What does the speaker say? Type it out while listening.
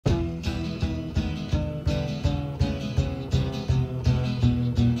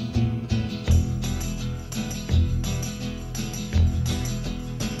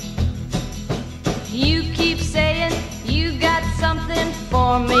something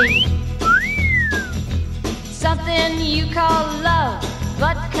for me, something you call love,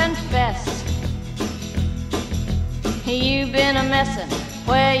 but confess you've been a messin'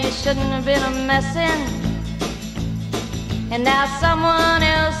 where you shouldn't have been a messin', and now someone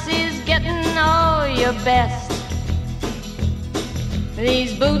else is getting all your best.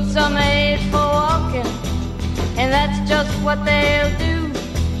 These boots are made for walking, and that's just what they'll do.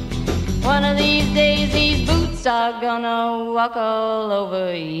 One of these days these boots are gonna walk all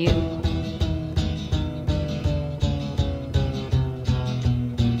over you.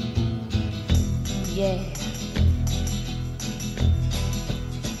 Yeah.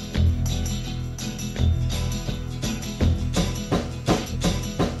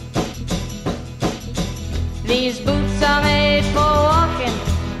 These boots are made for walking,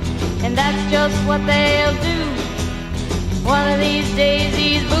 and that's just what they'll do. One of these days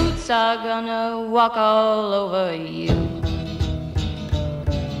these boots are gonna walk all over you.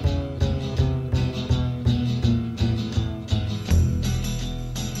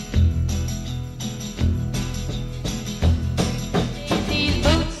 These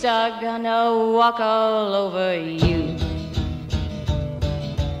boots are gonna walk all over you.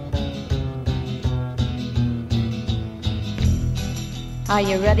 Are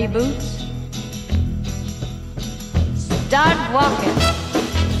you ready, Boots? Start walking.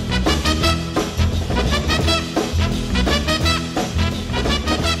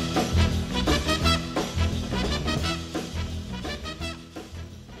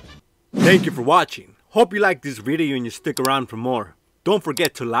 Thank you for watching. Hope you liked this video and you stick around for more. Don't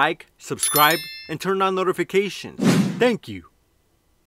forget to like, subscribe, and turn on notifications. Thank you.